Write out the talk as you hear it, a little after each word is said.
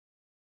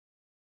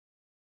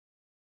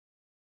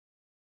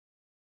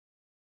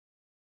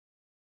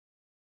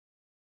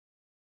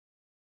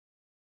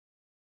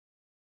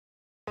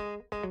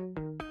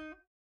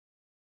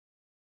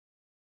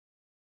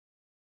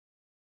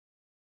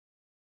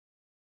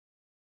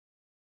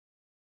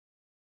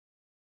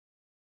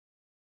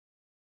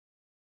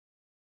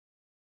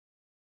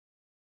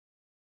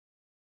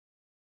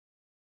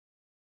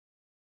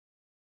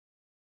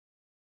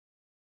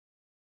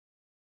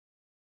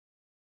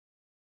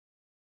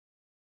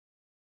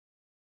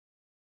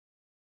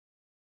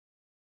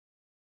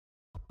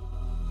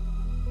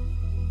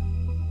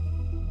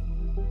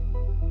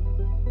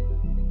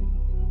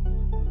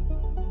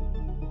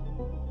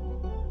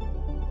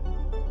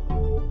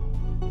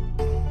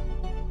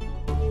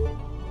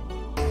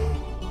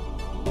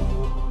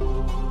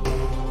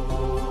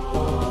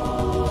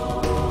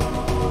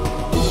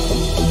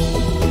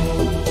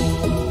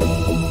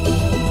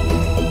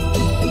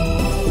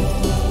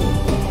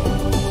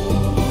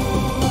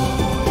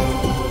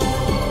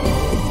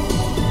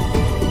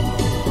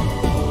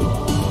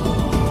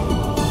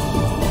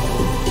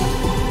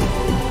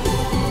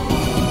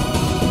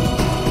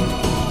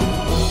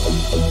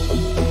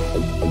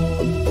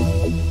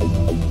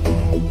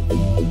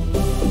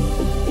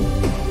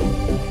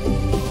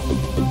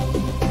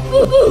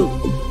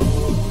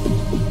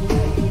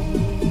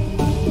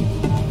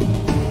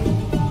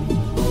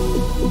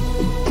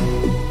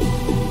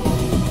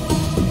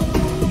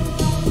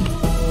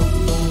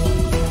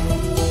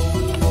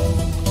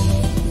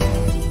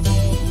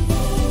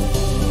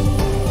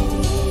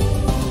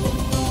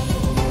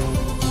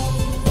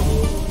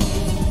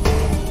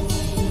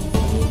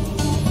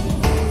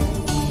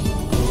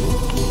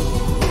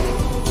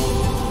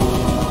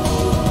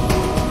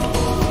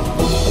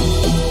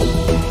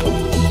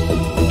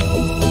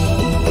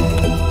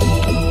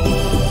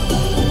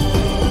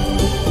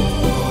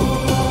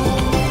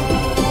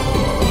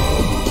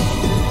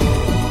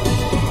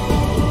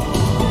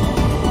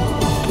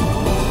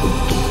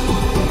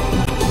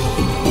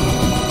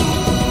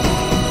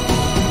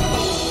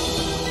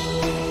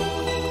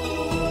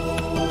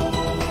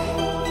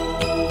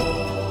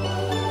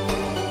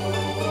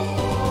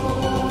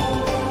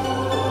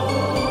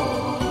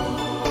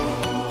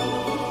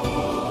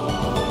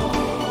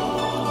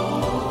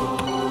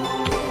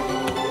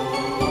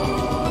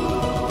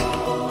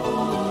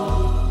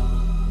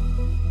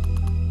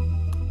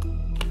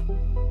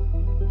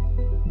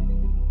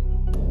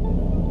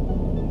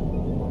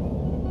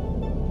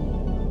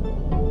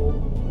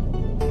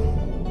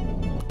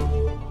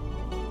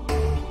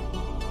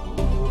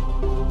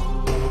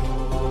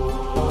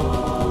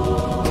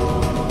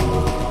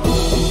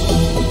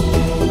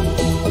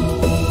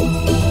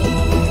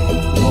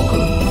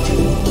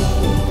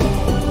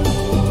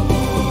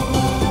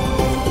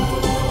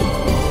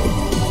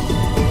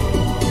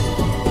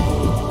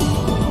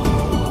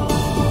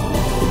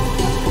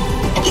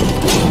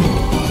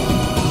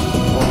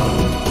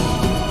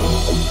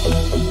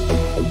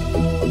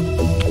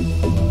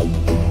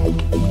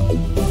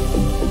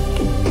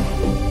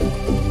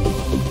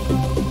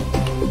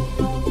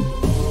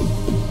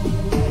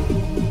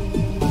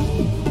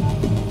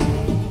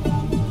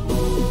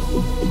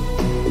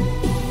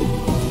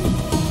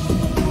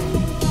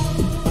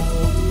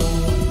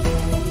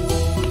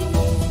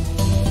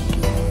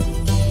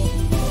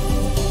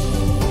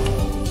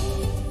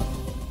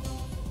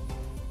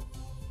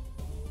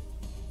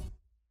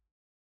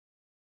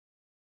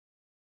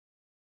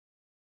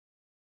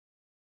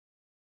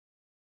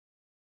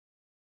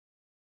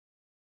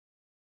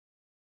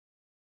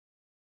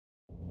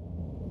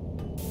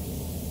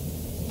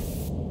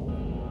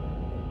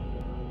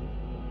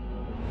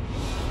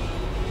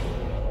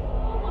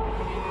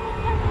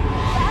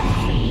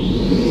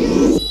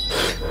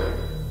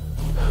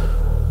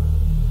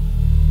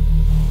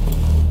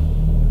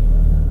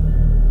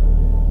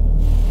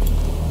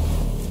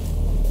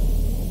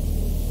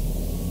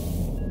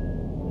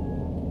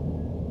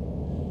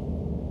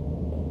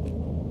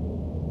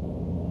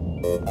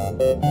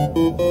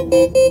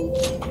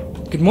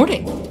Good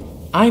morning.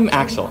 I'm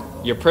Axel,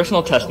 your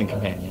personal testing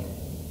companion.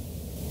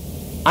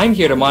 I'm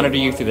here to monitor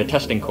you through the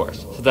testing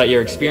course so that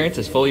your experience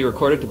is fully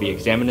recorded to be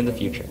examined in the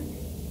future.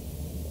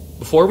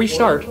 Before we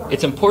start,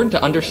 it's important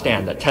to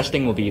understand that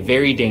testing will be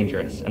very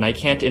dangerous, and I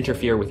can't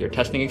interfere with your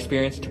testing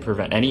experience to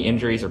prevent any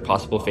injuries or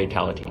possible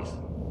fatalities.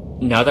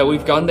 Now that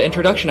we've gotten the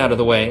introduction out of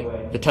the way,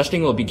 the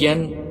testing will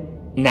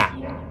begin now.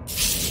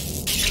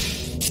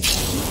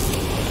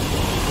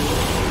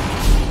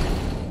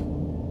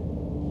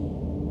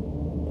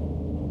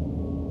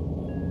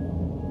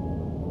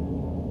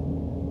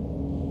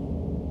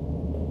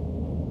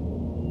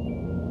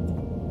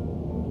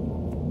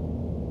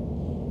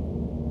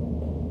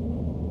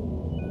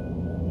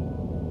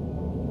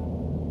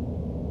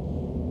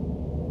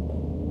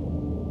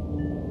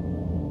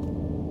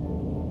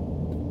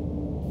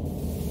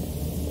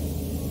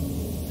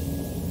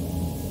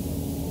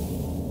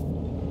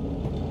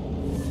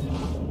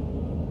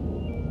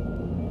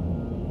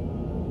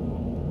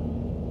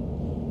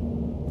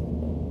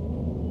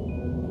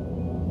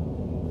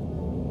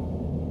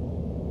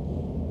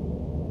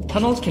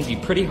 Tunnels can be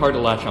pretty hard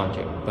to latch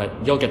onto, but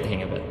you'll get the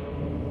hang of it.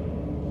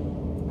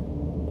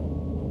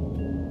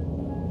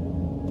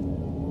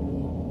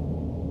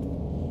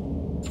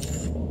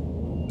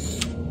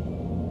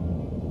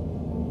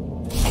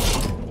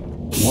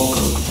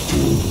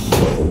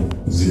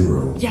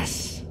 0.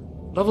 Yes!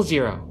 Level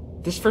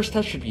 0. This first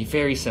test should be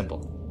very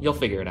simple. You'll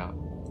figure it out.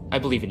 I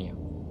believe in you.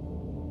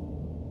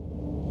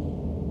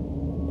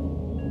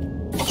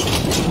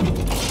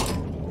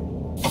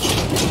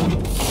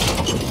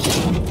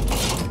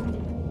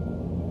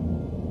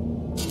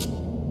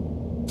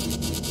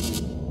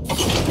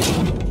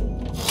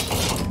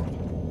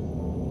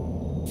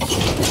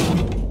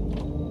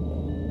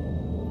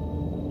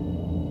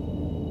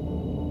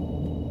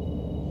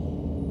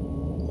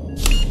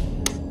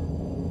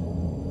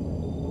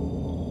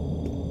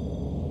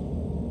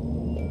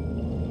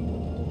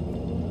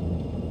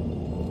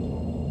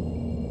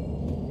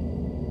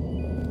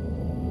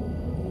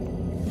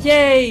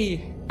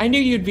 Yay! I knew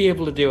you'd be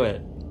able to do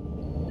it.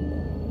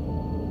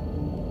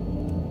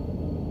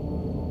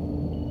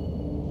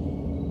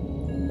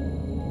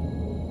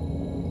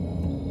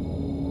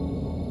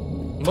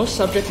 Most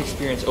subjects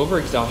experience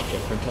overexhaustion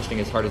from testing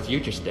as hard as you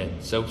just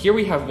did, so here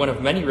we have one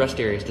of many rest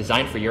areas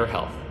designed for your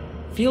health.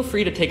 Feel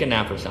free to take a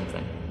nap or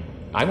something.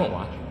 I won't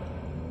watch.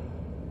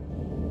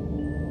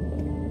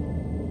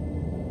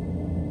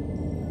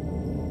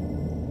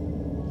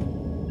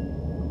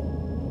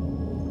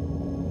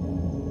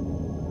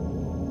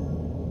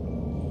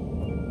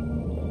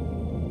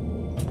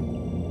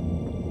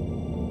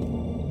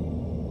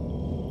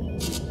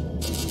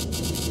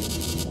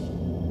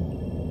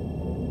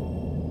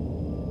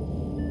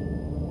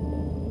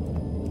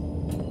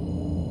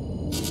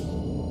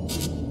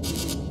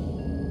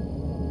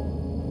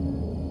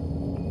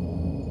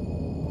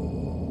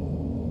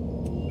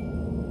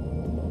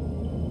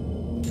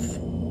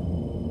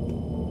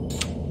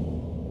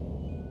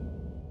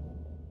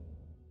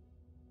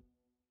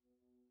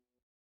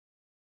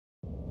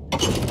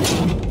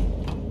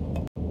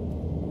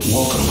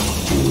 Welcome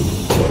to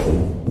level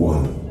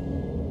 1.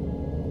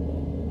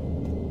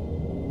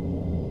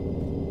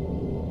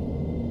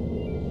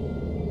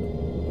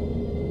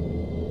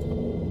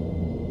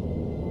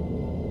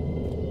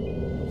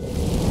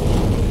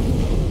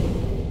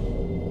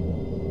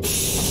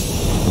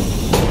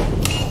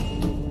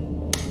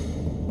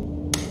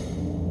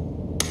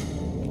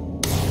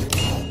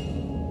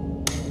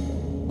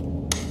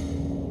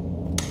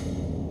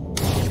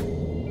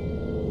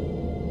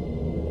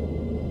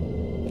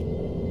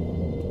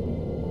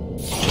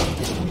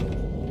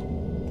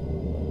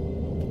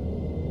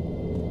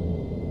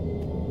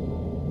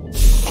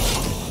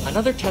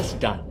 Another test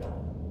done.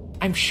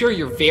 I'm sure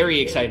you're very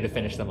excited to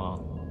finish them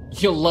all.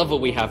 You'll love what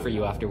we have for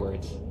you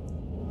afterwards.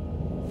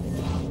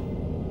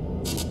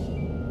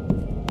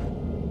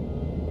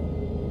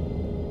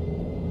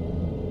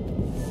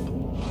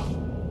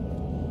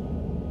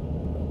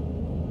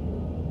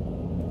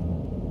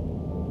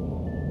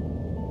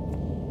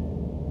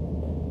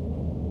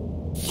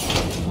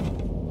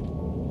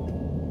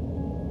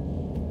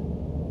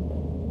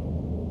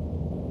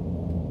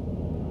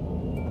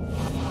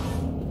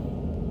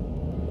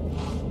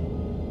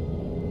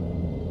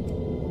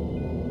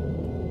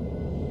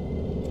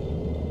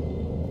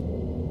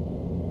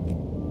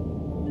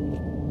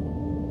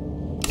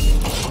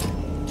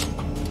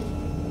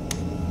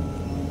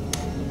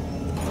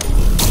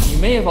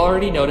 You may have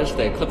already noticed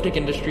the Ecliptic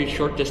Industries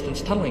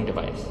short-distance tunneling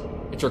device.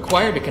 It's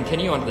required to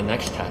continue on to the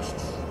next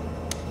tests.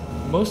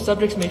 Most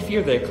subjects may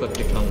fear the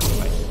Ecliptic tunneling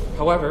device.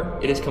 However,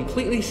 it is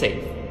completely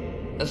safe,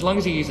 as long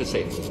as you use it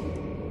safely.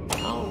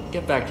 I'll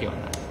get back to you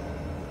on that.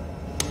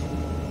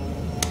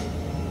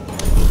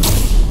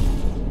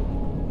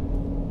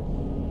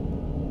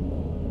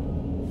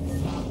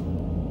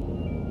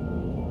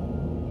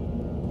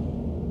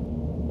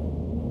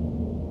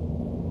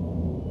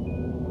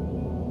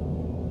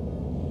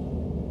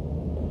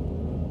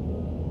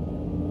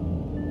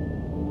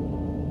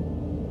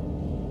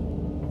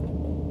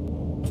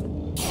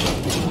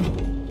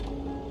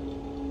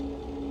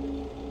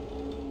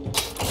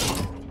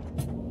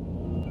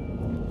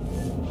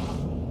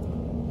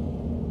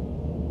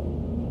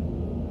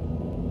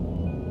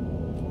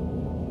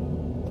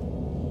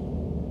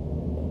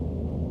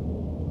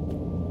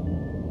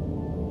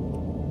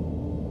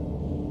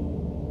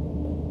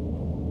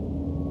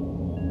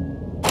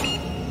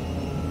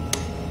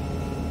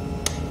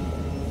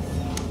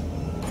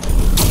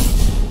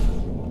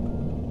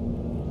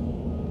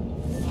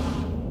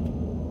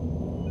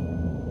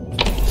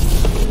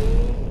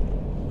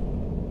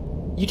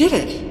 You did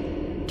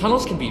it!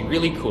 Tunnels can be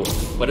really cool,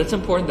 but it's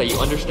important that you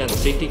understand the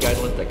safety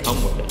guidelines that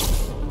come with it.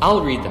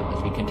 I'll read them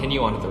as we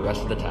continue on to the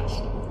rest of the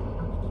test.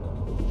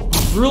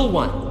 Rule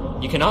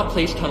 1. You cannot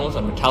place tunnels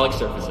on metallic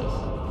surfaces.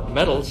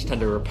 Metals tend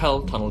to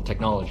repel tunnel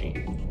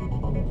technology.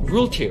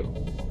 Rule 2.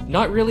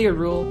 Not really a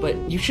rule, but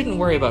you shouldn't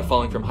worry about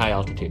falling from high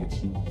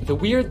altitudes. The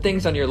weird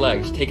things on your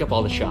legs take up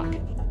all the shock.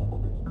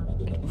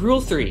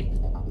 Rule 3.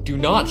 Do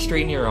not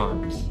straighten your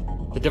arms.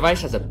 The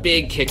device has a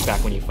big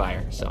kickback when you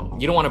fire, so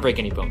you don't want to break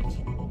any bones,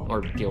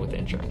 or deal with the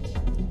insurance.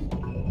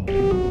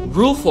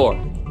 Rule 4.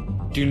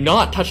 Do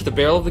not touch the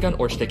barrel of the gun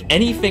or stick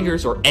any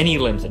fingers or any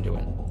limbs into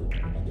it.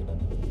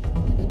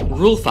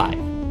 Rule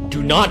 5.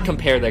 Do not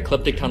compare the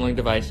Ecliptic tunneling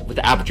device with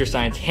the Aperture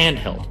Science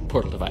handheld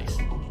portal device.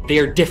 They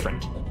are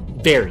different.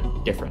 Very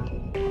different.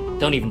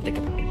 Don't even think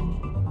about it.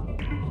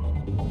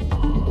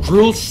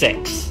 Rule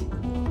 6.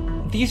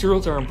 These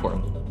rules are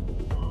important.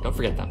 Don't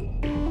forget them.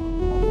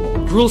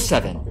 Rule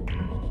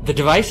 7. The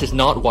device is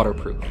not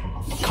waterproof.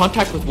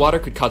 Contact with water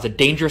could cause a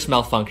dangerous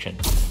malfunction,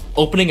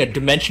 opening a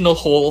dimensional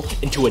hole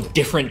into a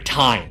different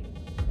time.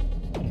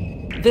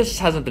 This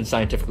hasn't been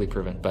scientifically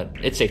proven, but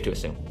it's safe to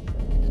assume.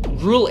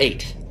 Rule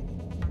 8.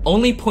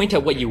 Only point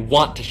at what you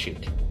want to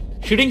shoot.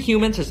 Shooting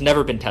humans has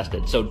never been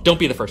tested, so don't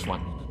be the first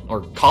one,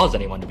 or cause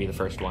anyone to be the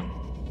first one.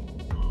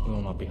 We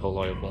will not be held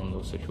liable in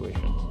those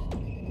situations.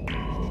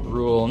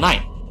 Rule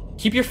 9.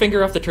 Keep your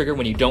finger off the trigger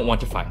when you don't want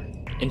to fire.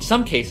 In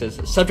some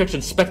cases, subjects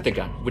inspect the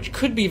gun, which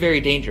could be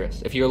very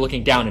dangerous if you are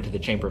looking down into the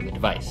chamber of the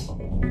device.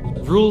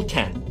 Rule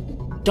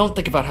 10. Don't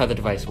think about how the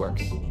device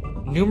works.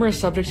 Numerous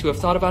subjects who have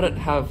thought about it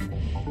have...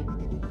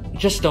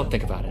 Just don't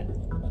think about it.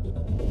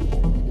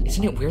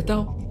 Isn't it weird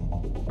though?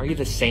 Are you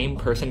the same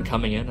person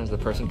coming in as the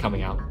person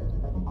coming out?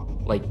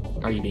 Like,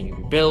 are you being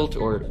rebuilt,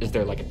 or is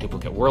there like a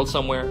duplicate world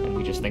somewhere and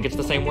we just think it's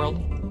the same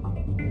world?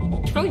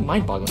 It's really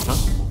mind-boggling, huh?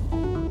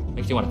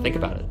 Makes you want to think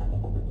about it.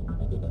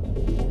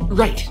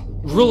 Right!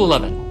 Rule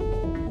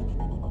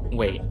 11.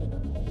 Wait.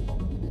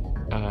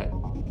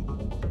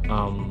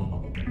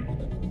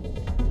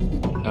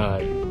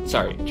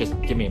 Sorry, just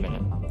give me a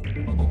minute.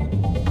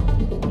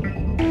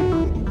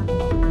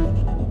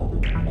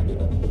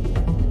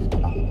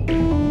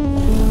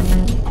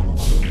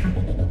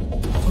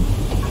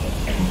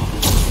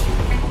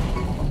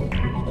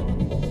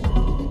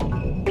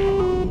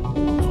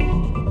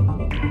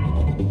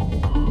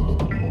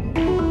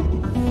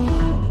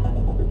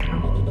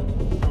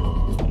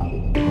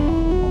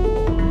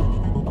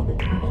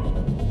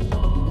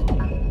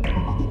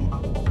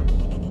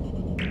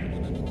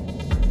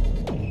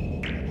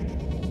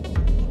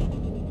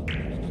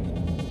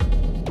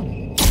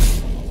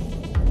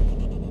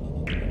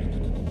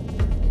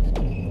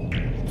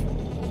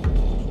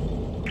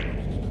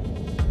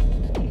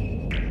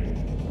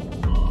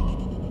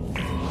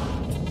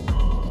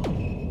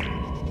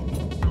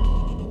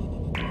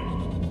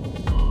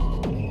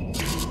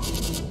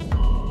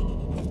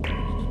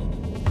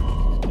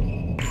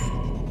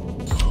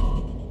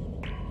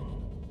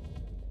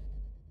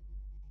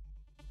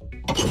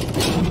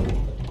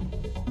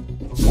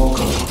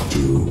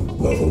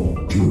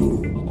 Level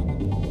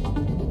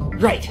 2.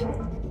 Right.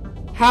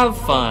 Have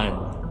fun.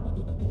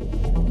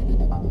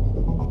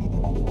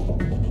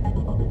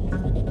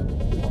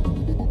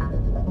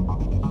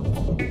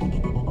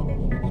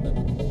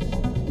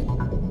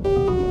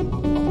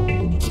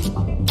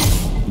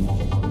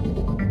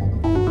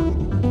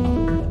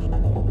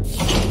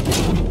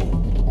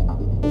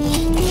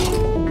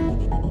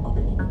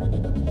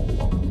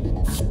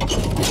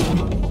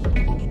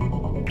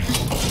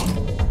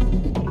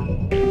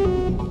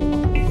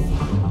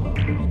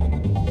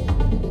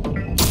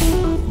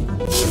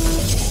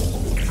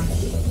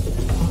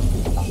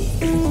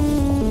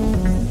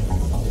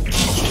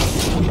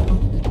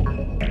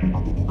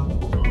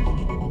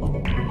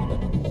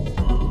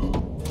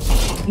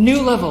 New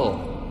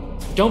level!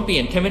 Don't be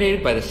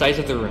intimidated by the size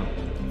of the room.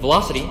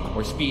 Velocity,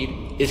 or speed,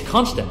 is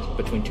constant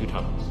between two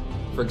tunnels.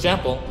 For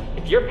example,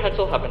 if your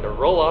pencil happened to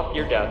roll off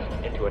your desk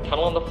into a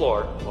tunnel on the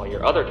floor while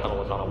your other tunnel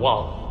was on a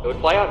wall, it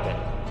would fly out of it.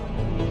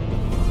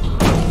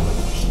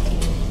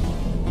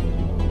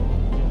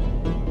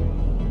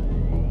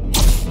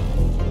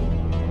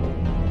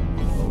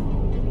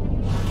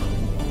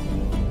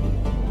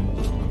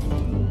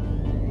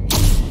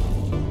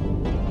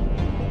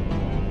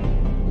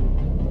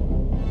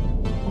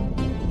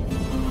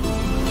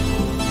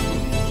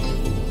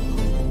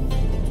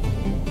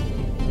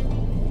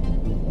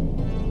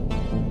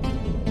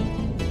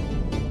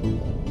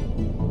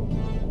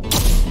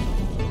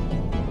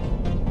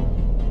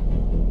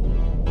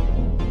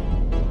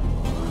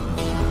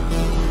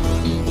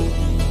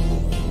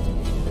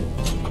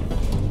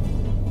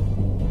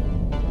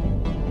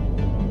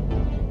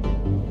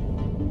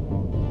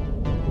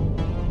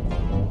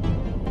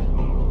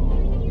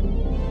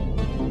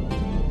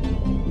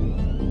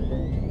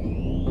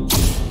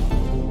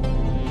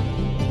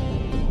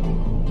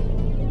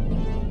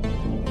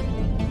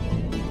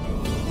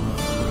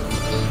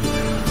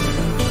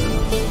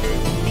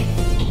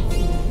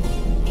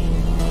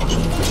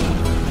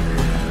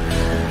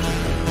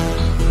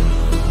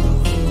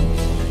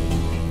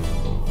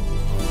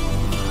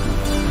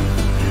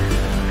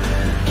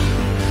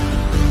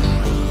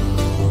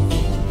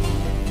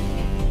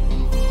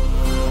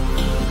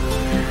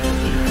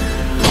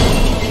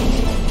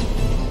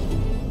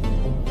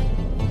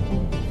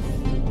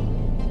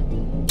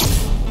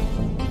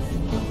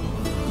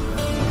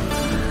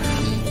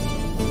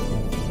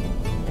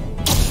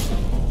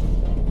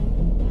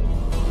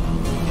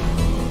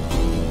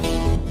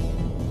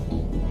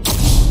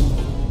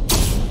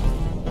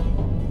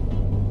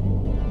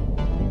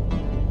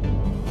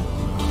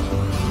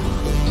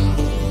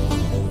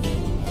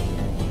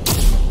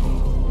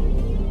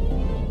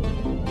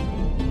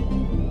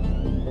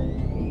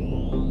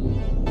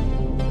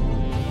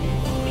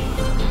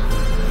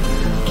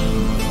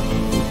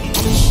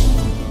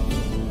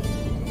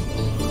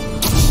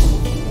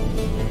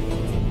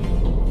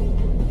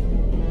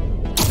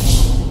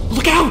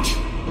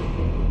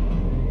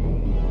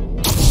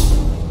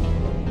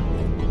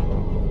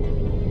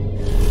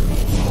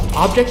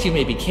 Objects you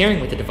may be carrying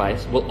with the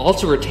device will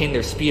also retain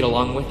their speed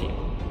along with you.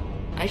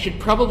 I should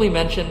probably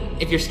mention,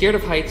 if you're scared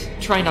of heights,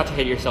 try not to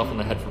hit yourself in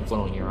the head from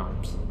flailing your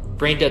arms.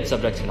 Brain-dead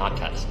subjects cannot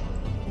test.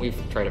 We've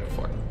tried it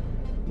before.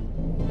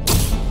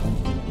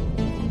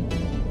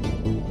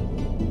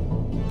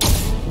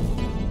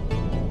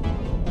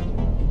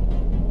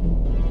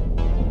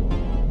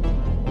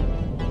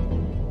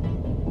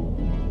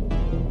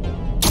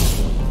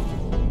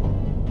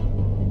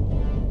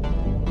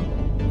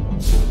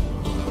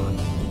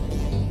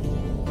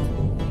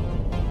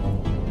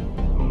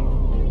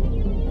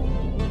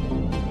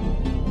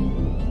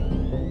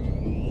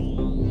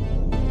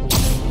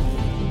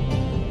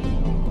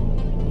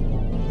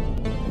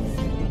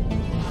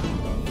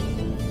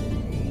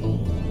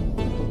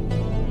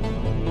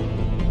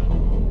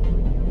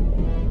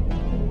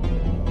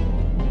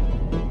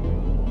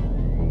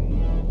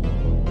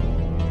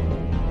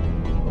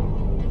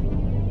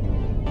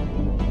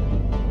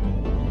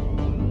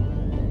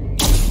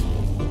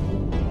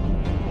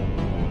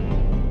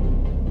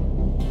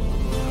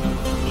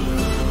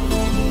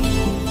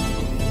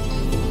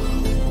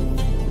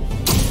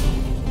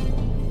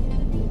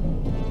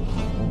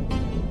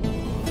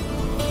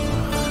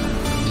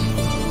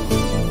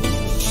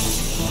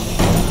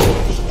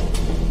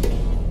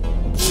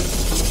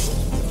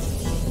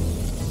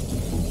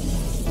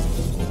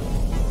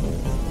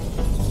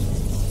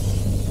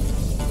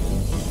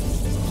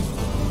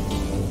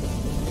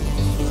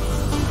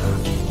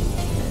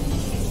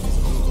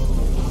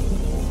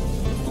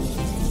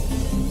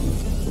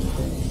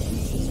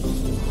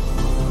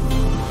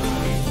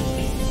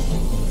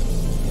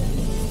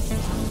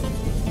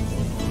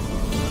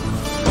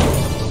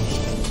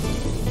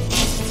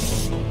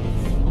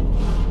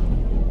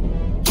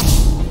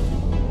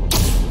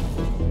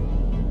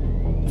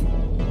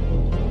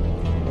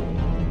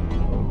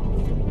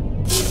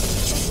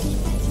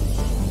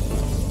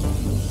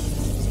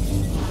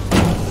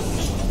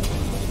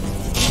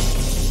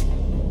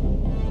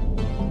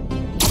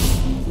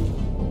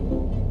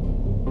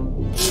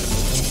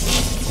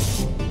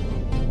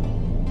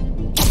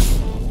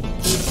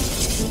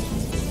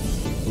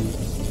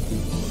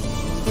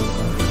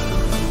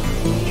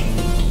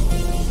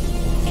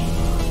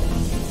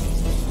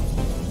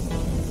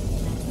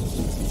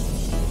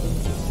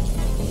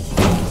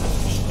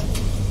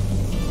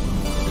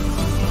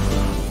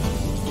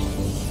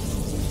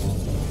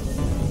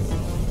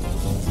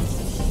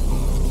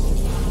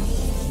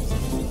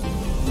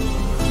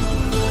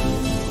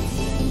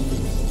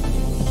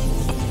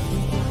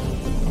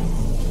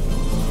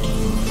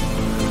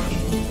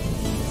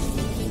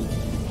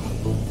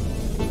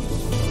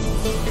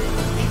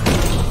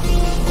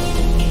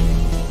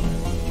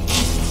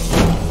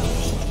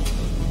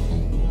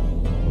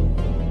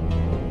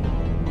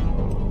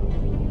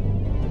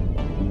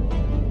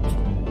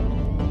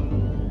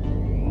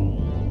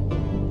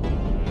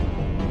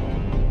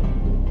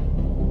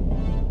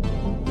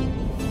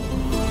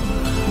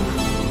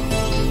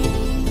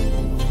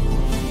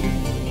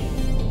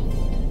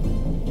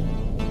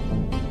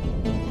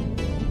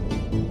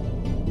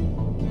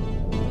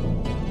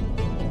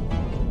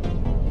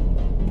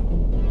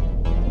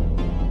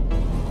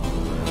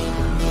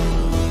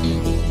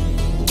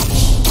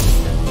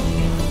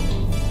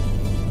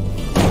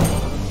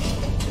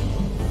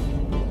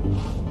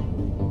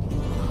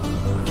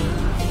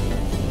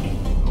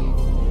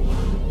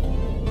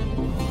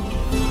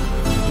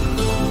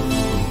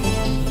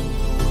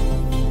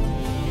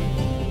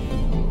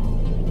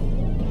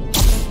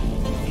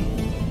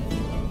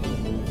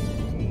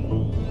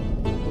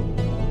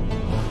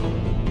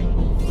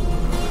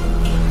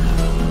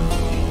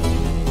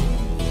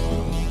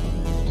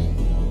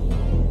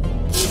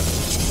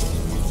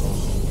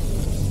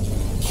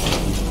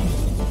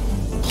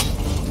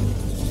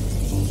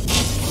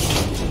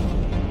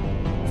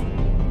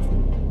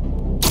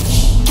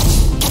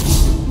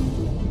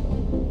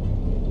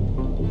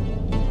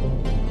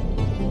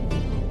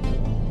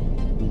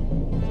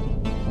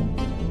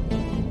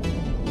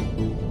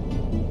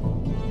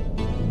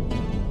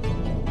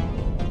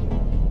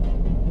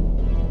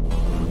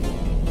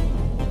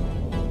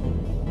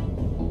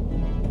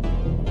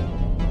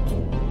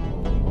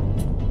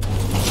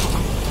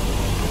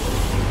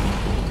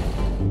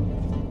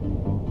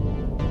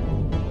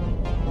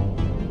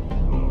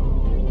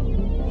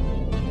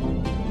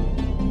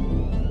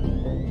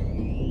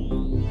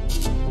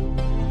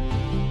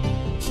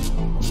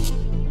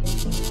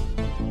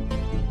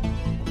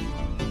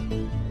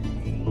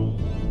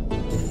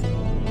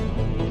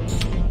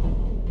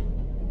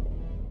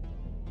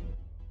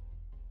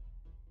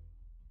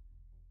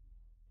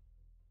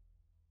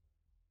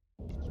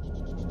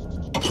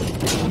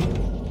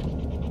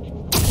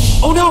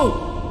 Oh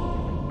no!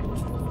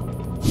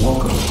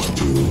 Welcome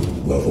to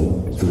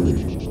level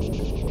 3.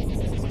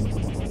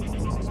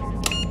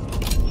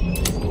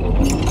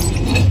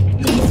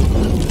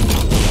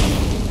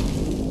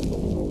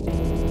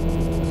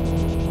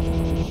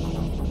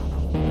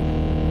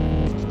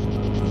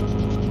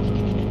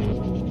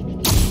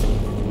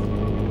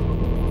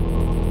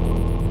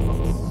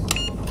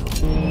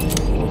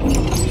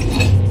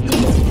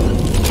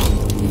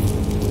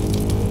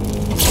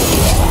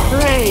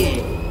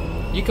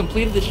 you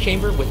completed this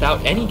chamber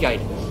without any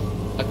guidance.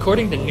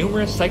 According to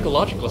numerous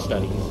psychological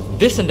studies,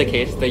 this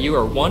indicates that you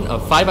are one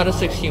of 5 out of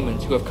 6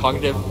 humans who have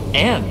cognitive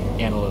and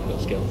analytical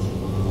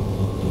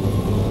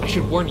skills. I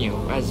should warn you,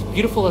 as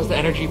beautiful as the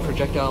energy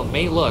projectile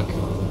may look,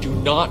 do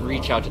not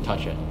reach out to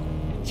touch it.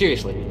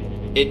 Seriously,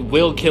 it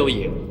will kill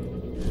you.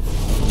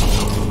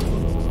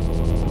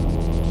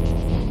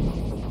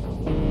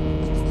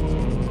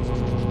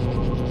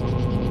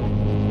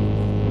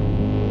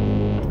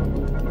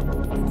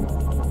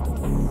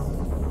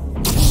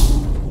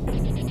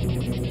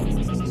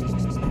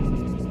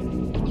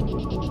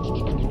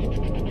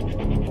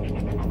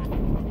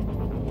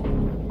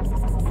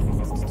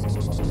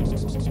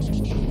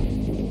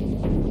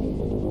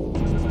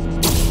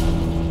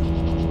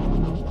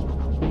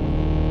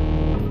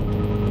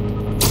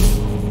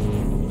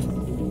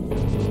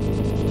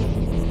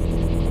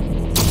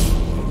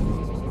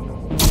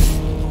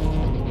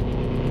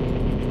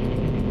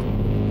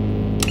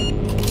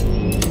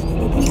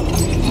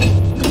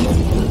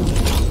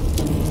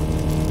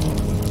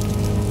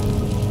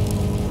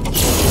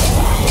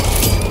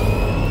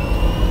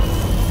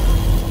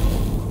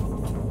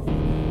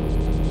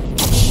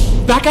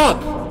 Back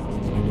up!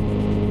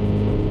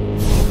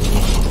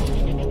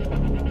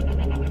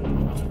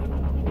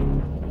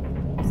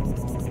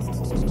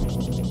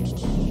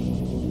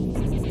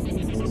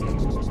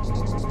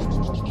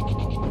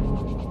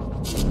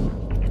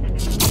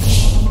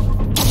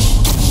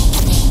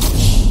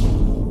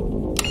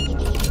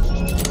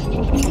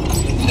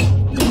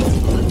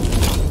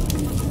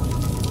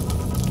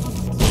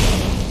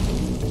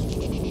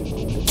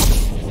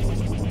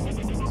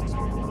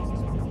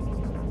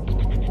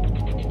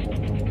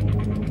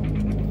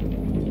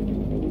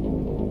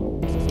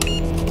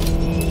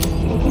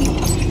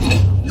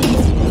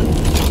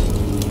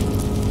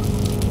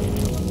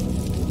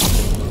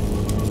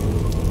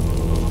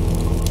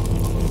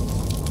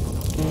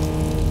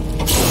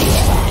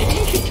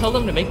 Tell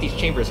them to make these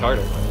chambers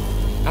harder.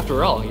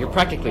 After all, you're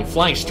practically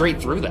flying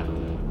straight through them.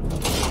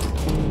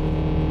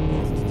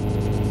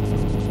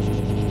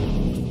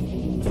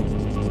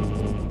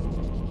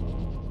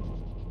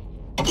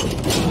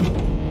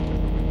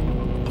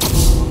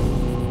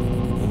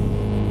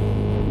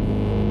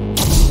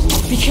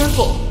 Be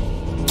careful!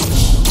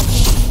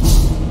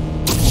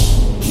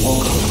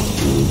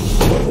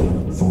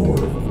 Level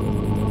 4.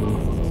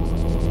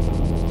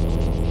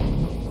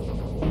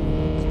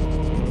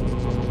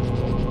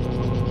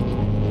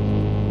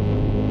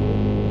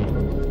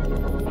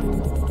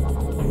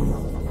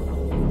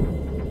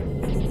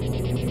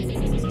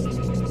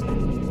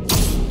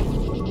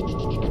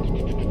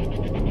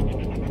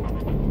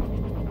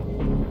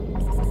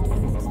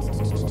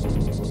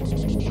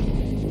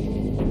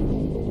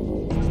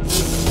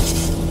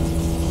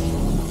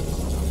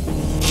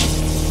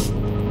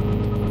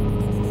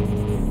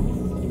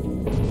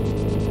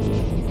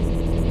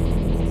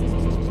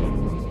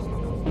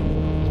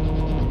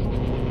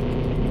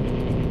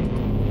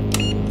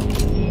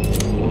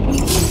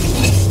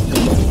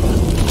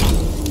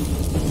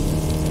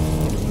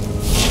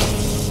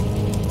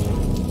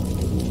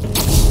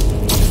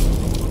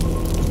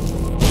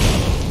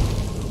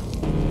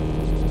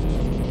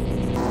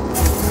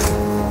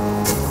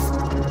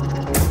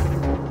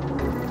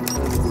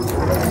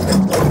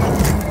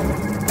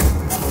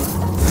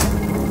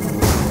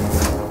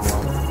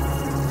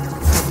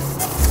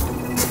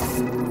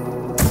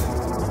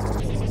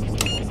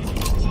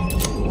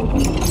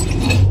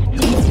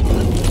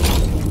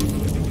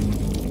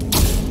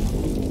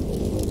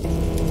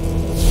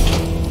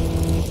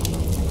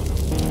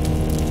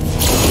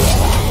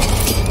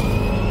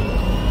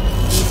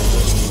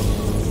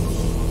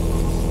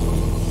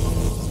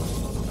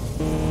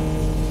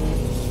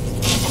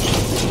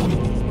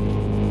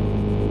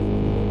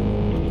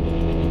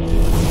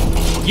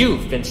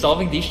 You've been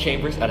solving these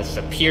chambers at a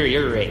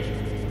superior rate.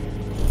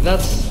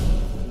 That's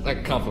a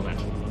compliment.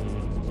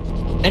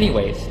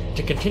 Anyways,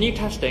 to continue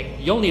testing,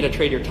 you'll need to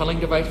trade your tunneling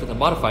device with a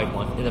modified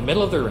one in the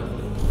middle of the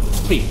room.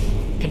 Please,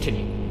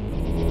 continue.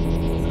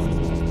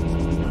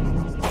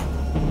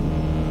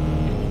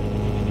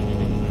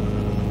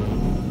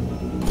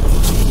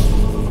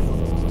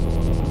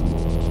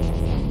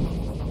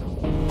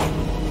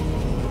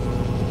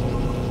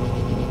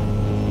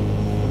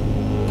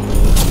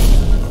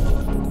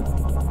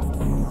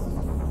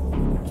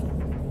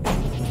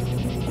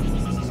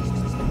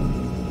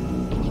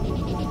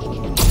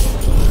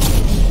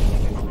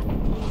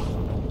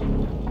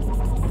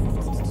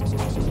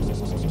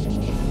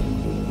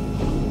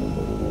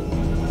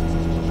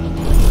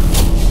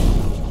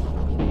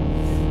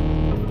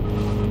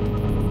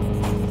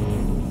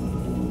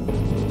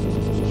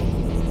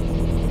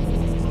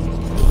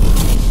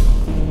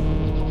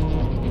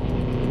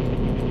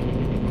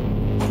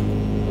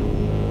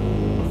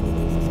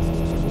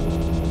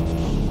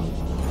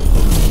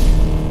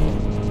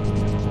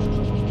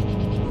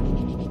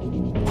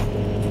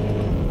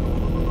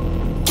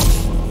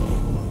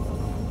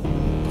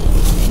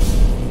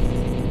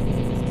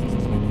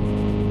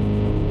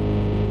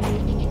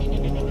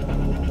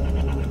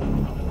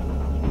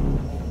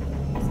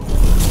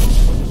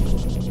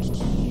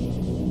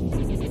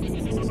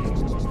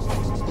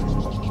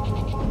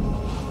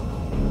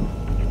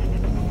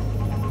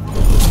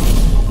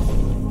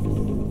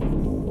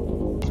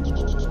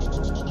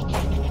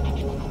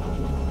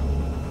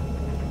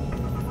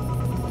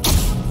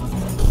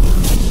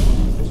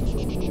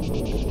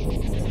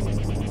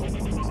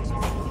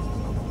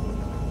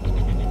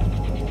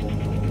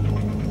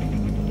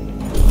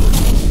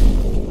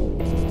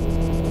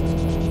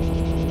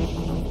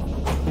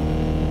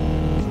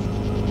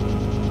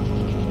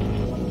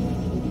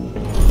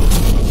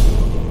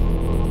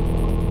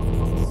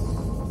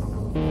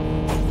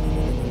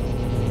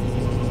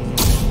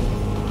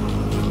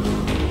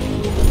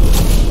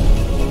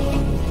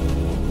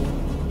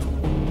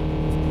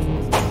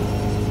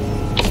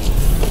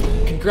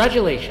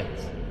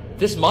 Congratulations!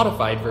 This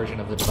modified version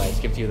of the device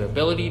gives you the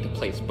ability to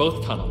place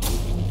both tunnels.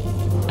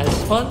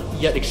 As fun,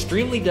 yet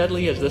extremely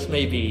deadly as this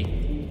may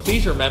be,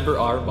 please remember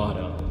our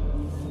motto.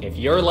 If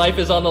your life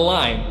is on the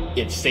line,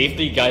 it's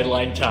safety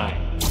guideline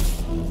time.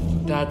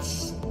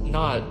 That's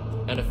not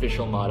an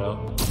official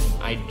motto.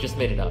 I just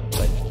made it up,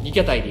 but you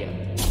get the idea.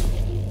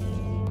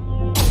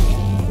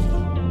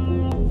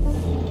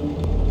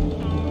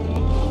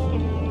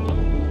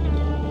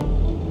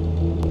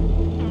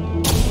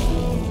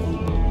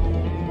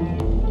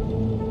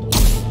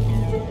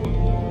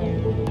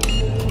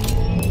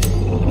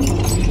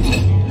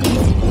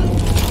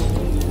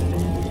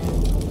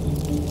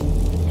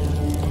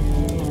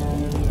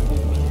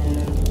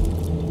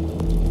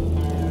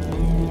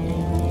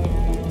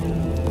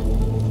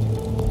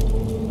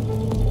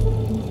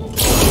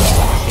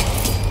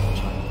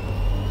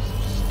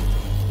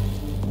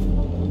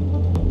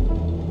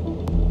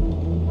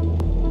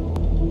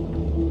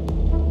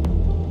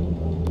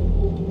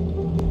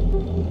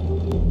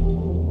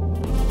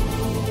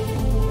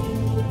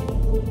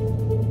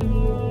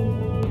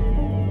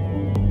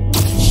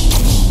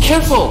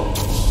 Careful!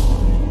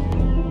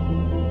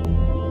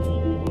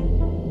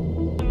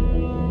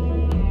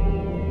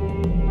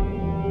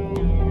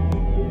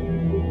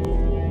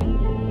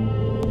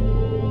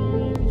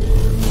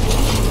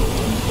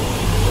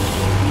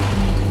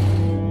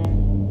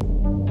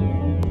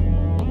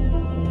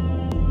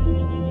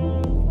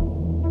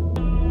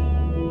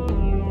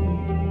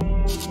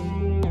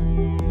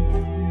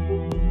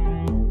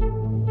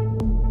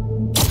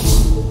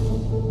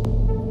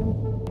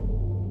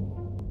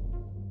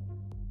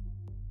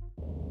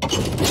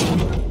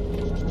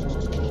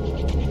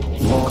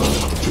 Welcome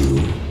to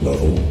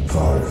level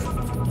 5.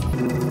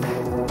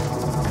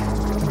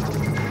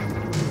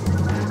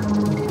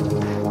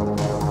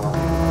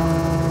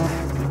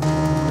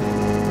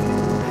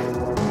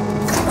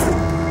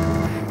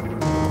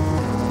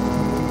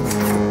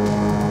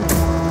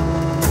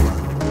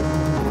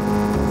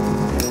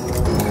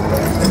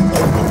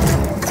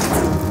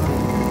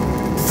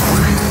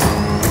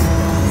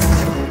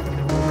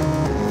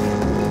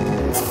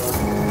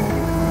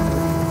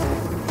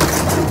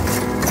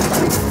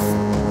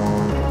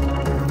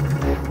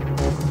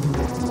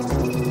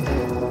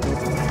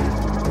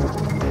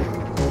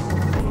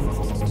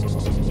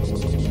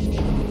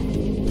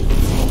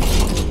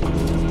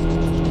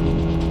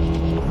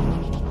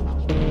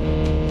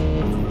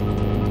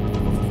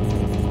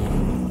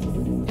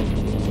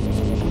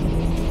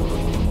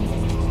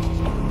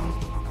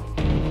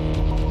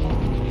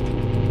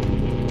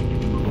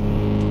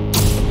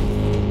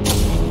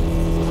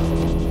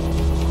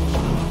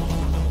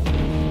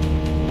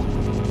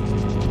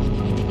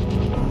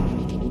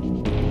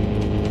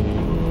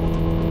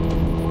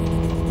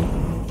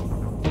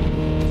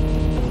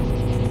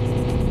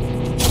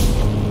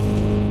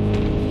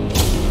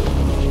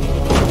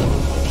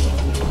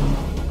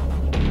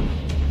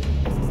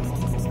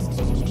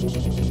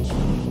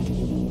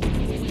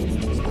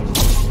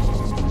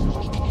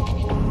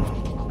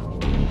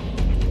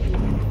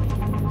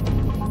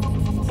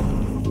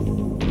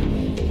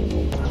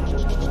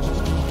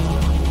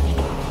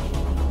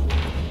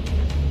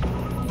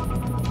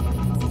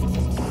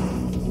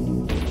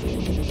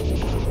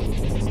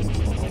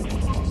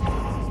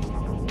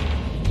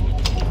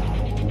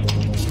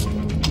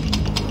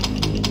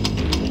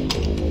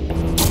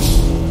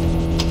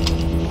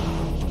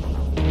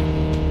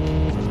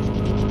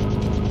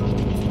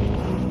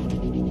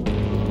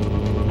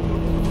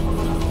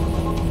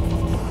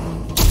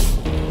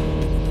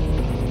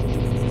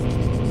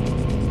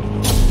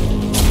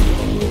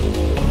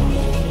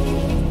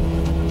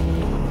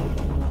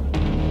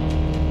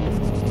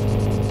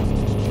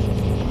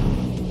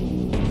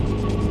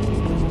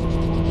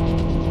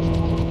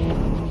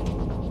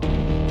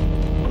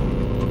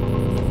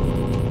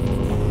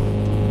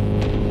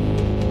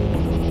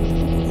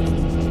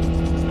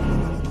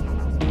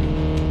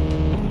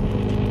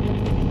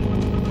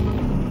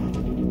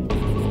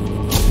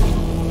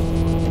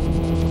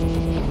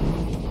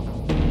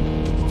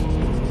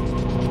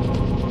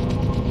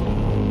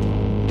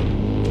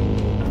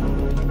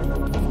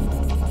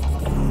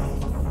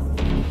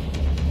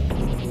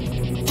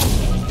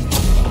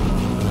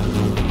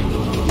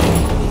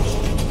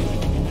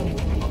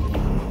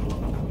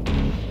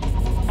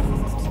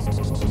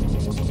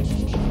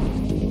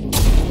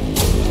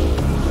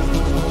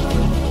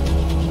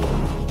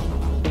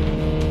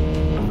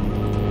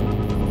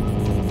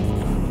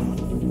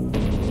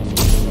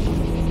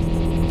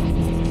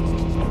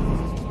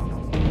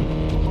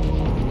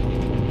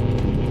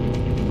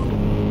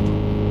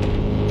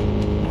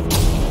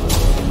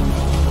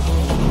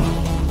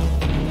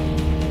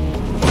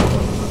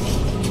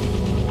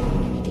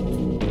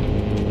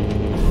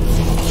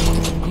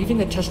 Leaving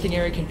the testing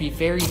area can be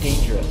very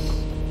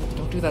dangerous.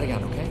 Don't do that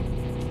again, okay?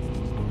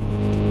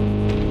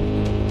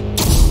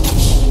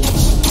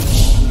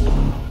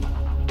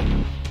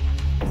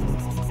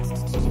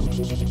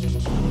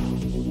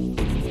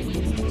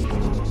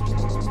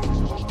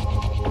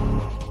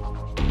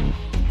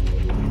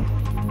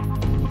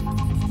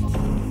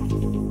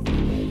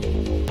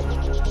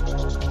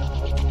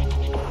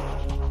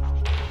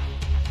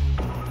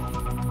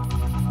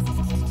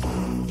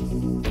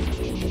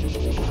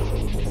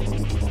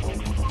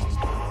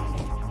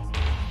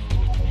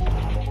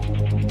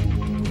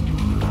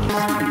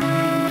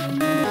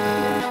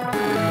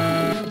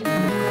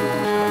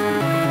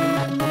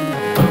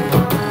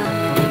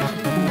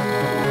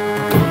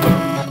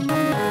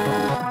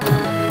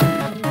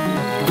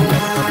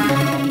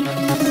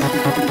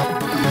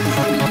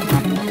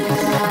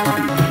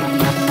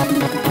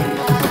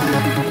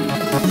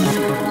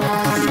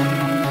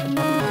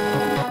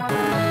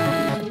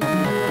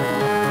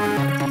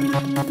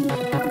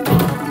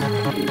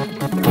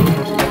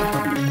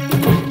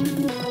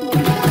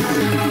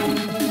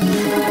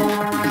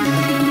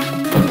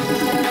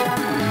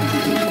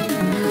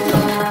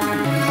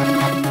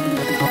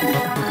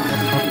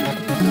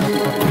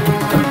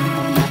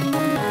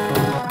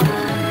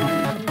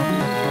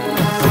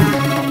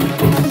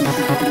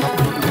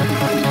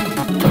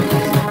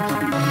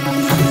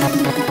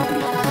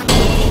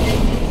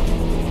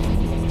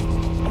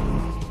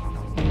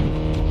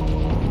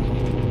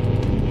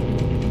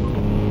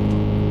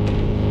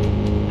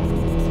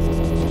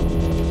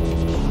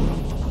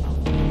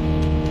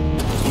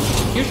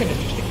 Here's an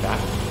interesting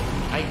fact.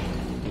 I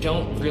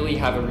don't really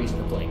have a reason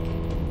to blink.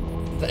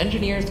 The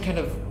engineers kind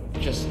of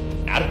just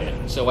added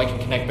it so I can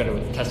connect better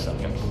with test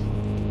subjects.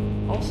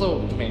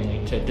 Also,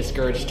 mainly to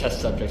discourage test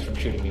subjects from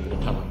shooting me with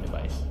a tunneling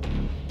device.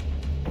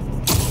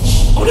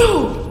 Oh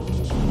no!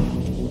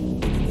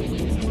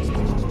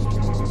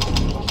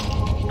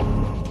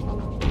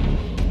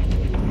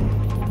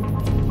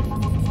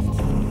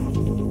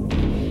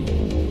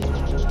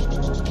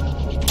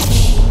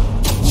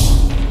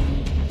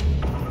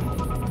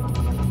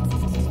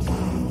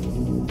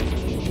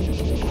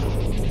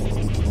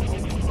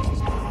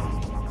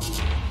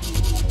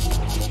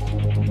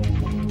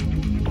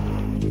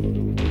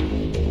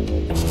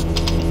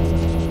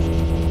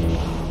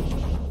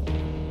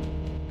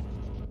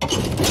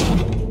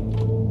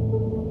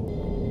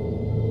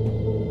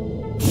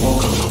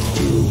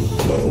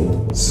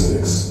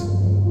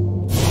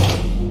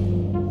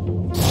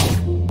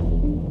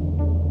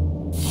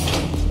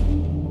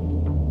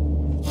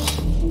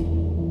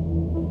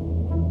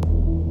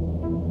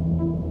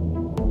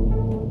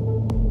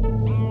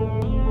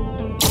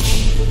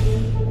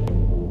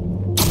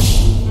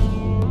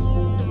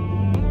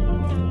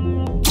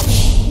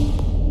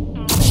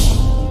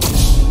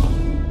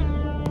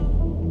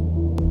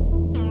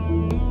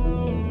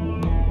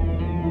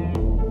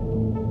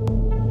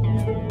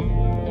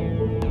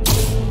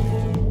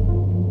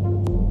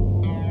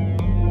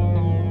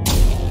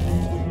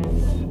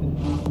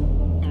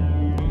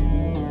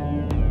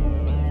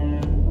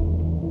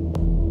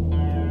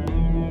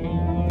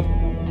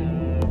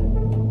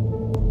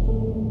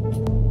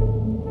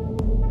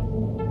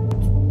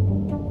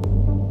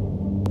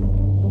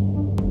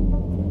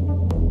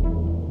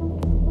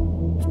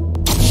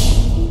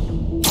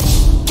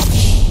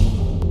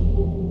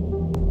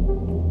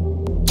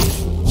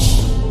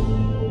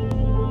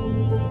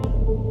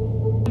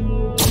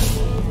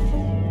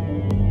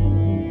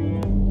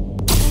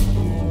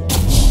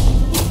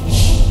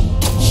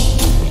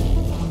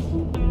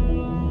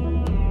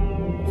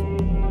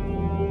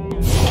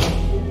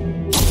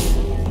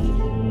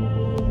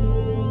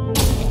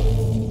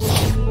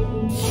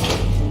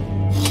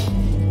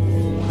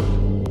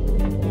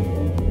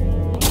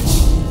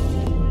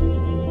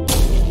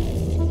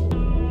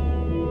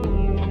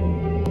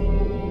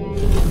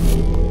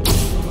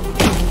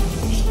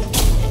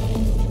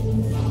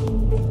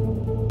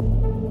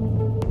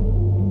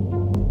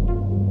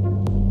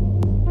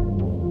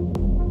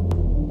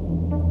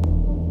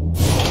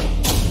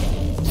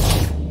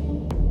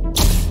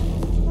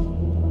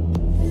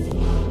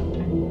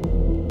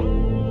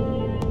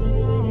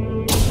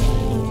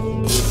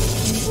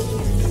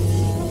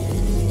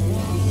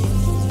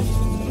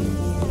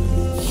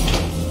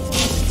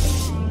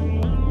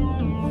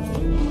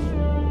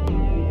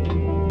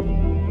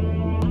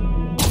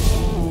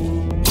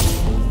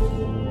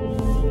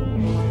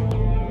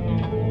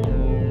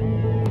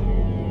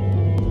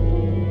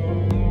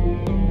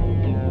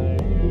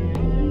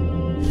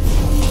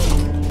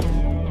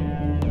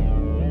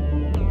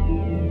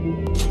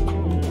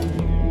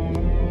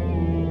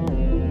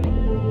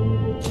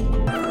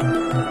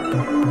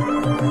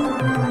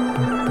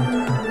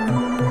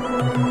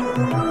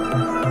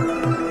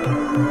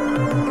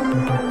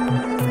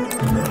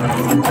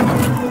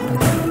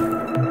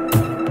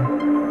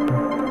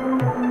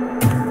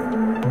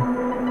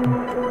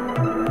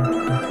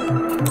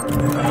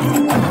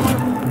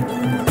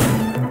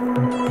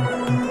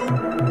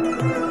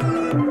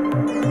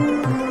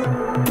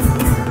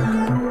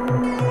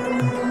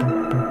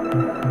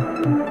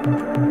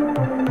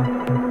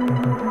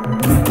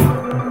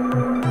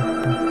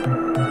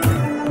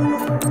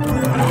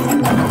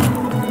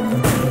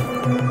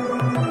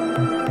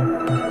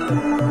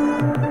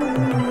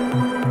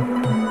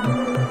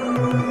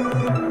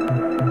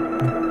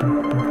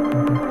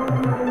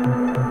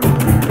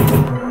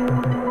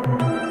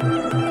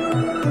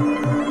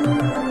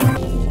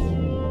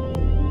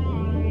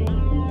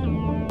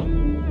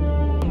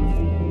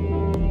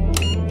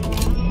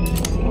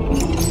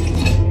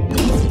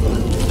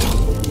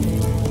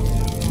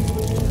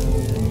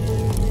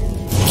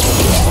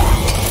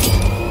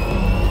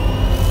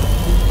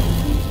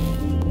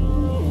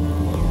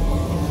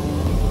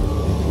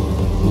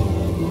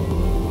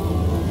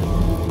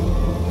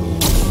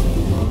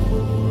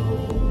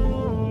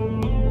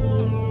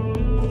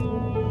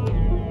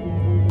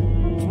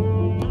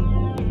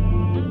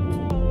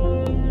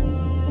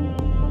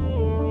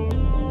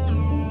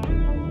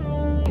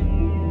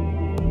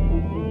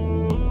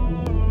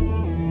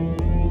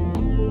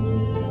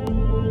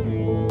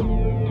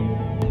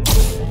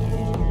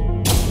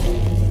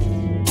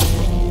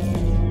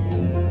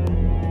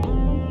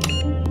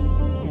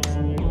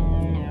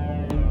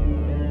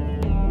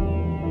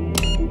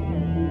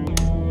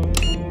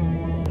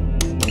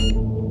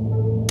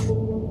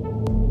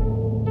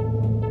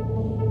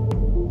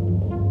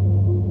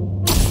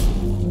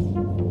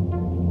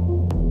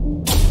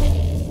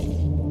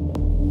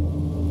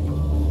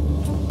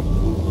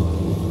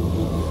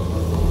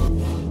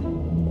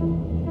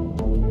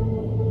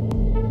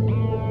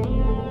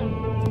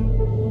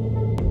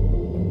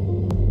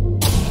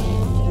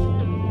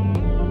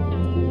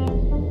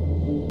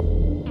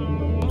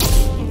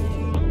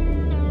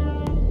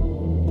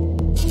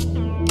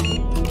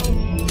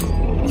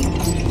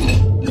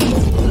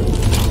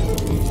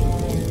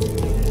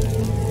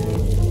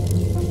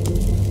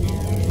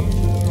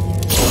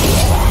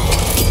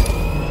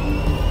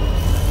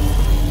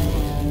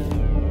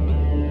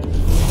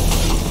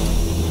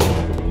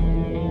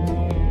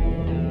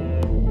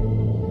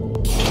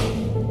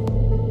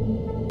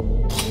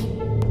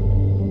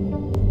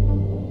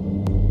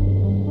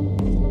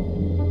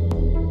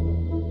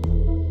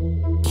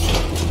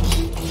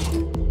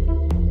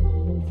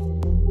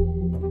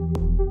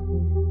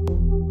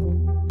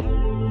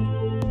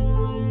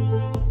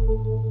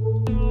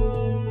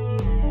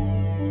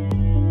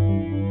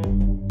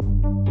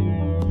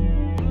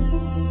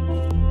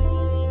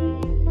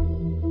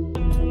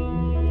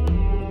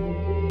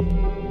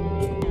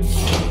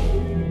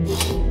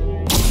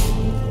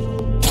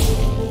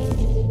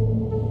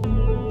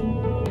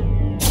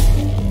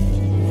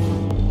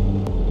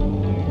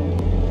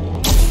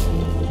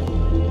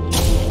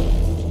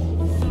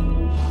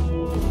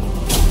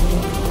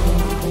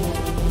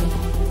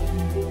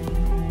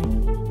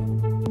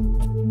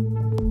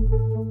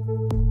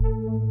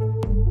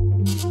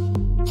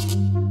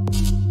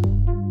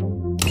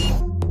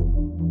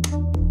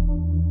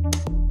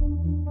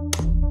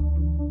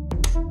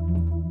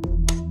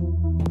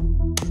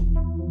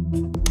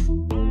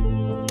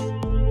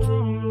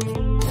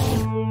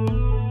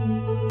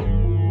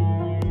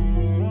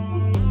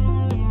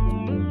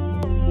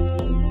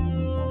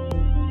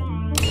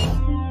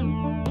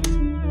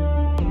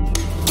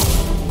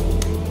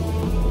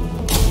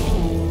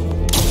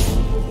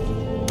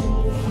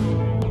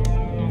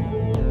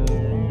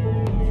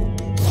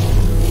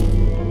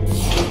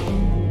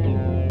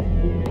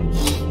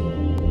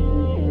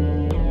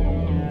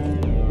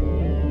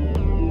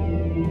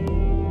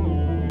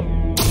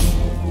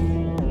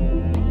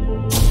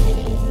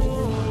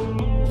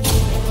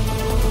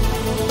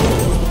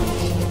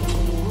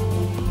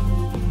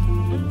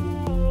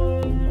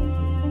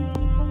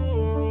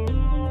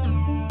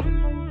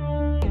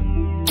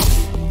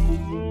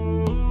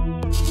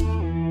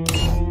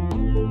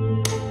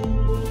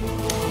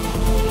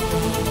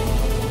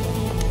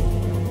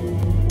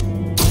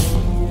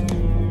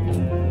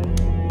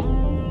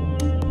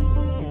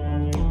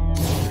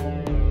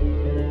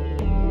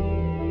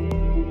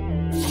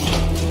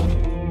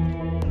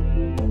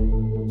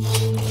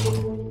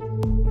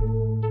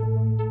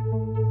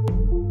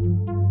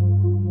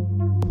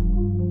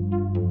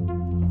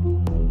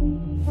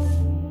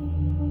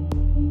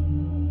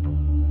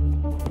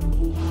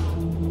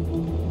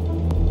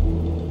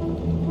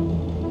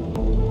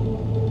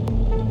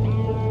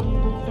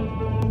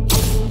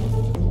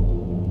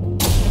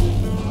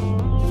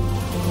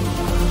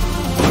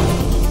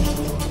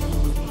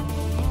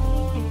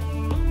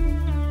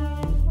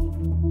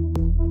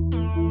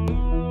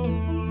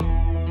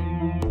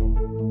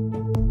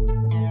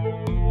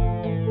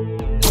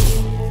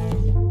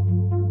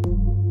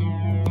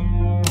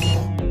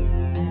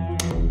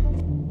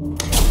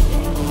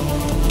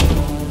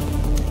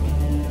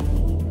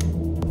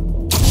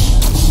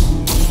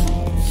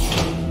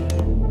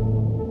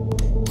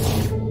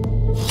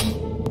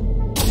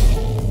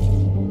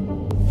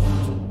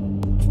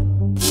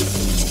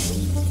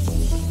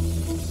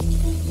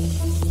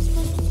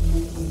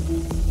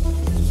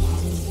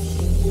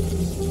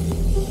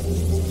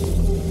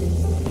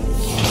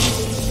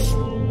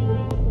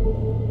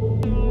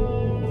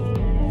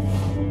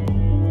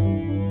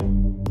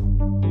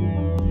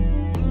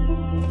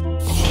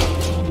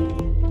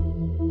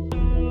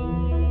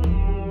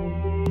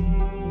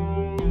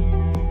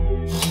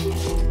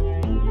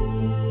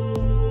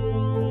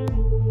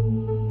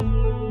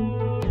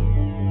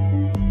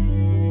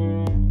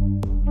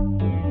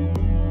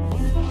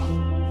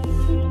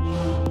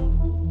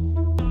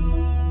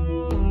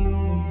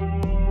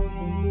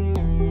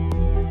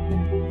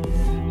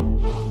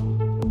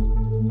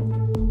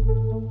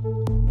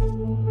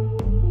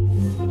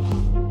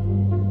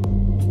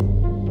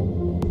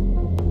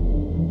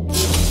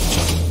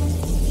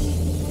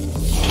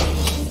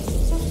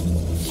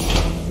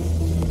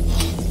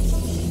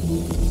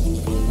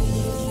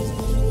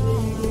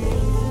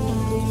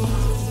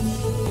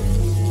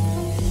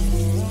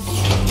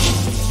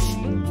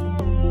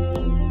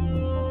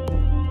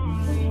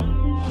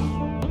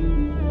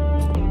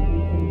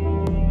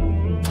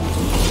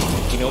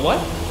 know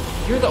what?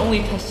 You're the only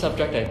test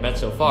subject I've met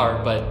so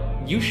far,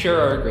 but you sure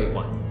are a great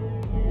one.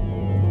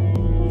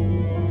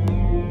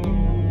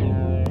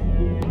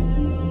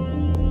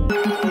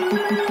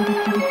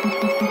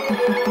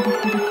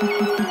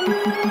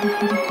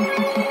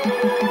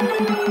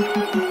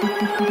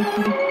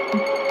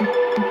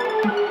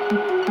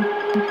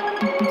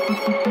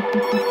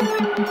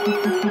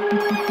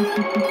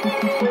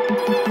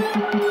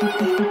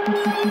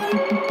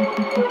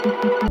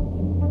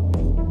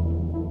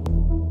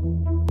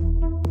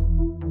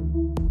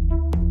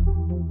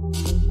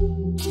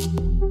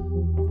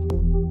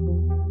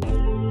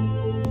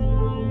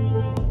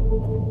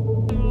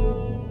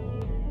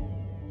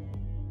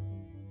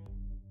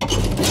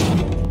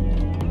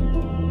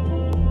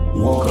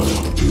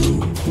 Welcome to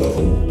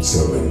level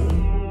 7.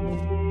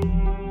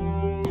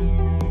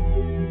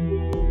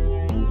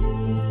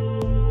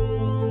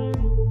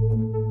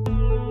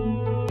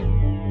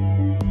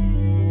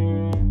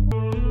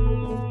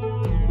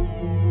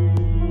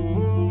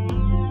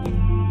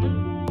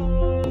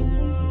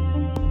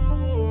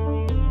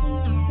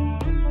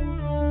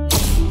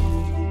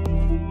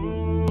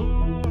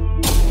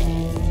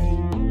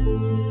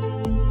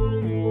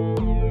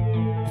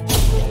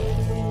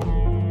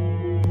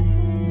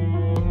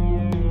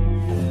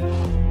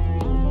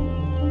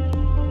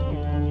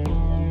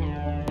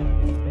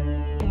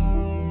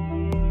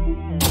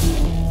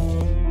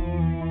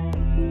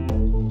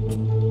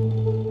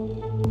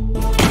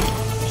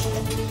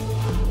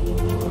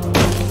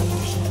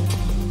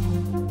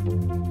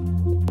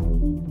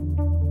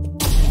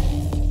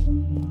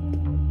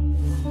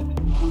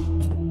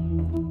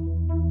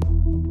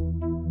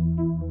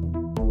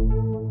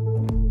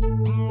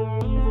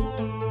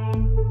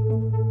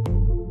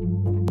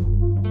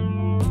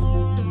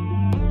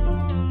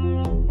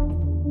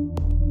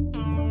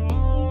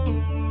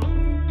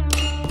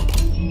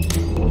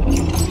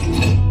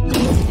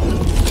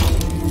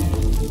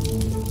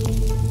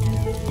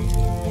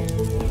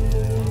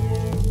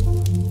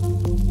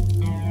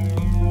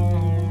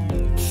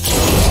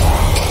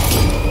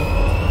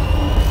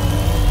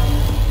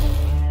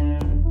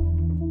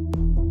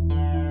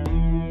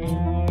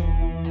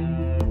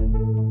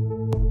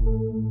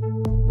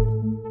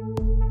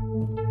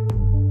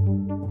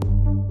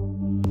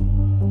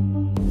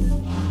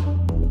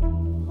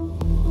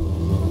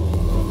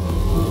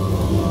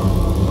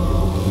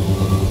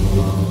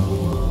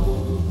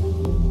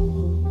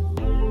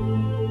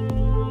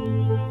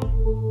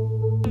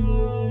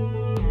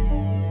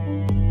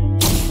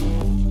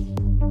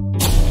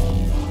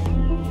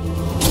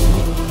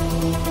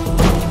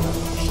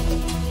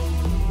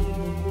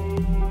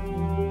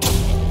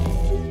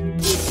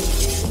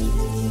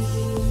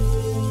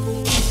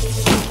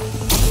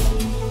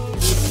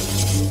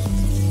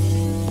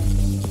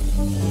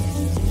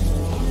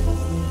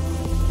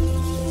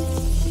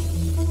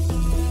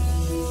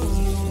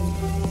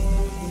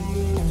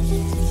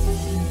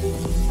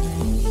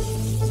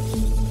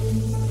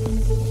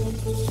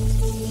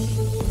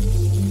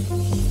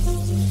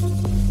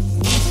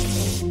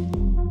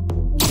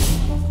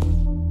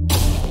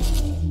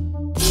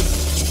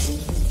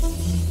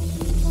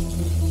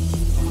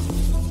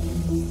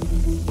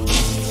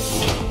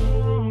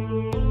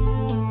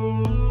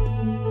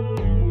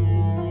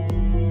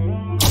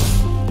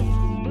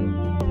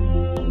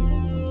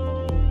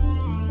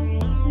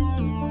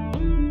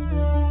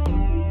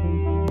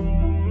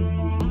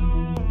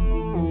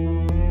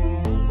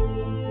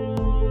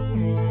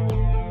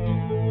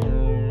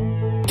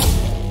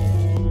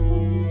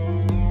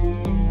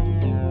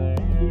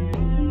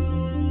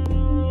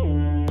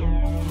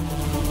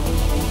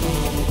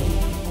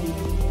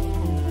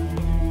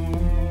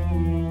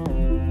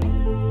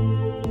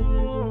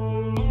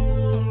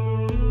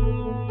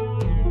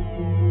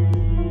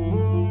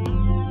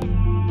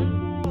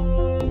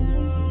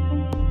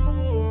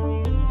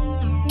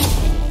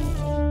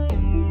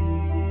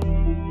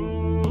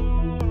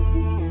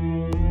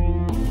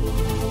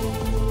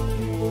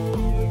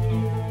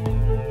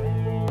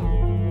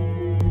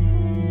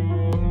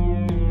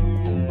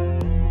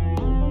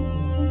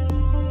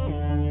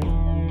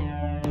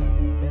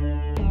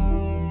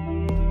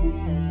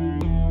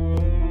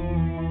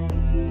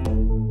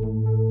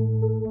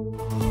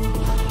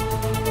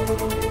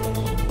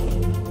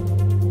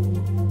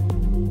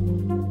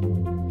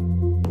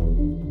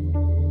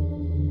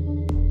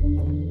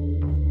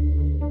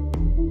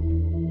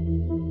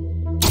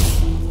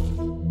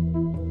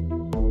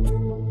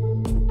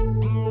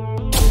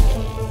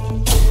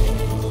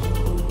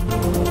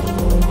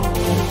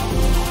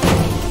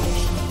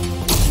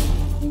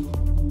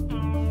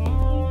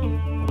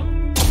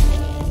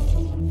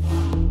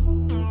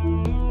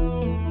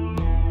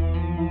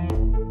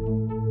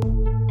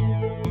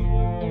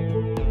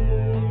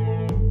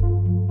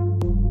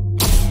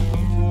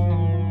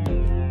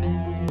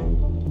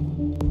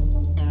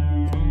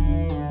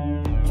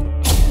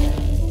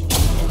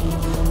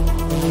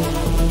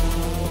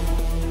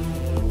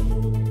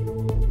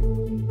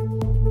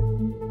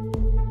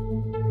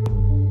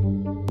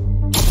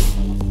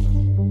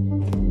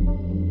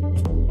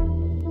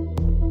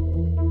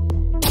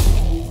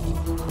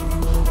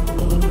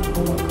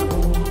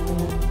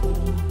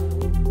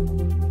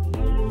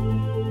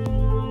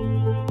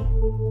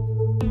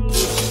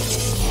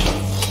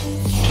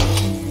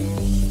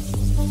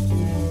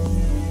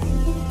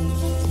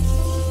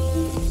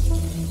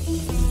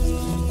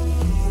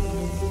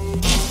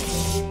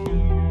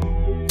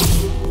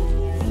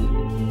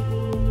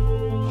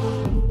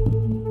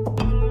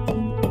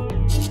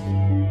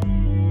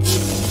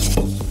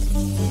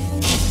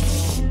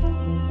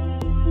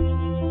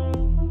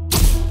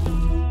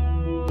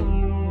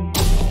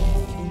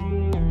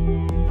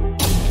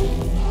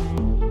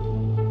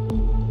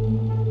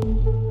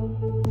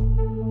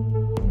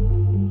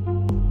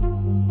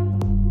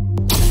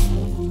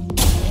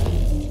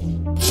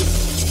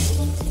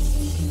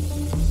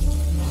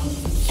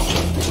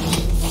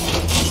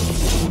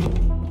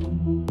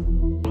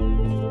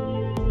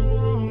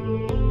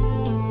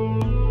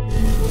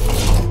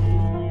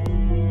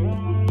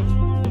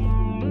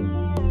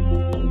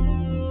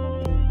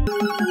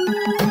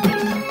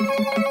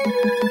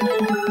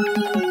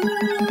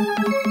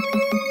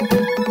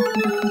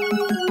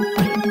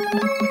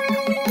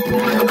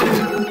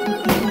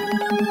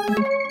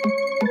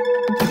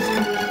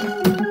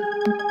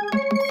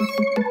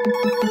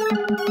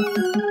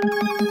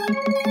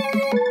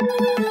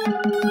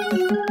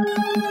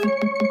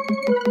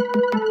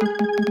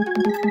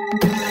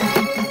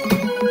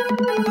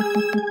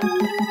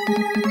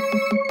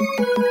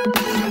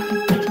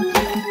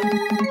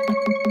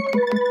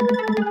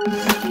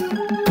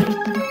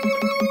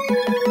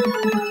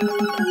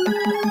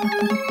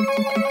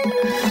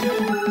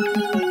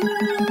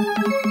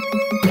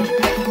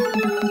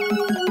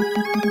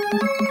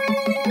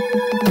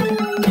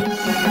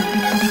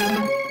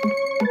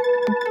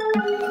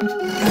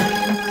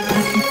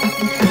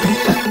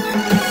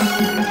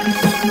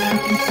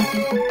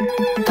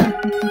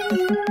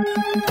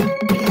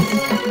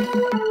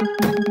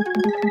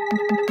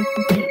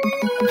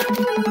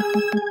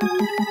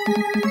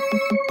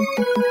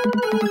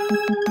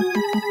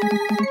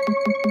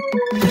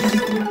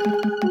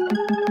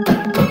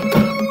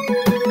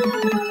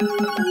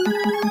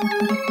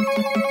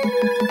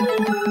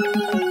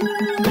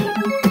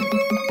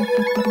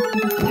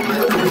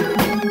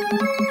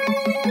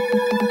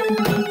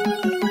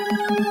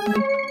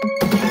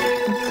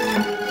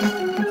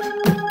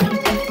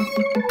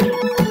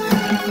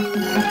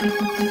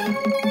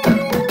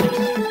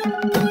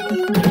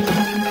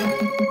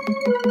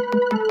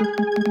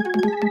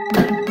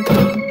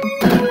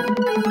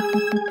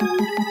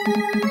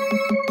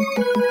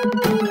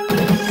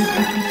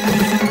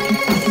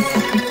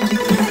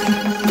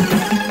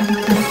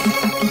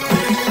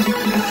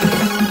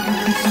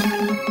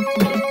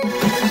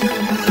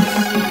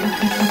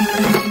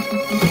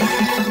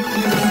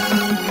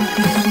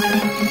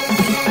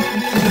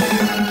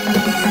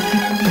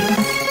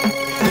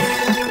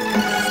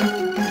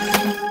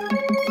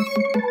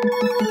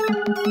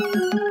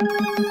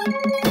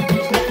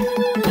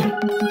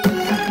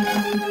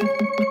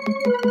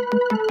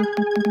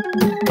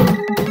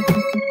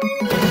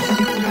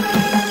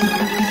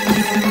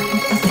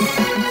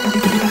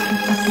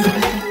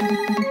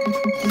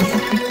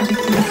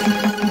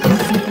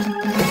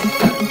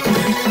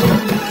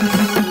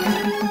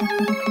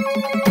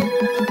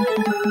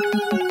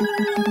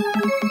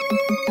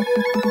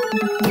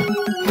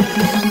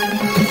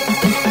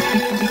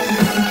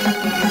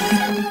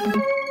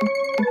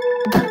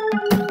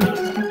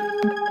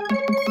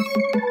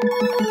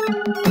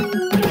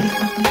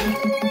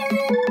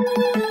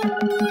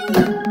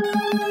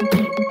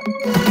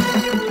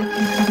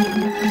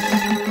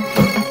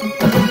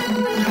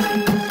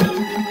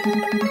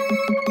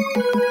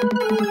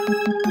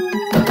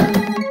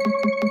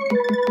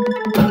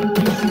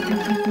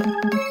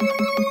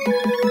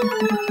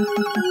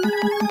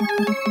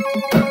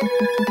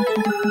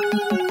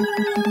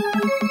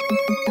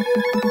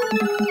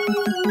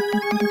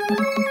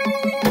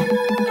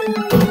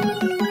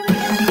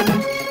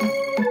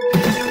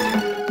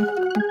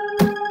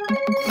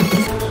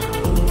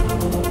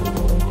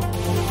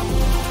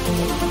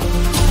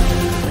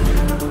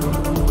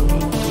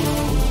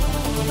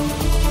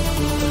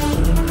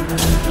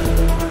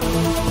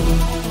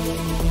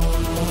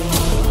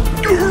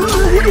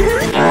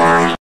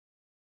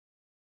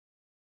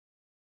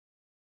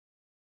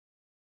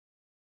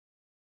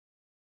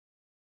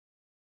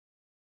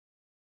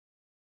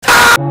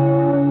 You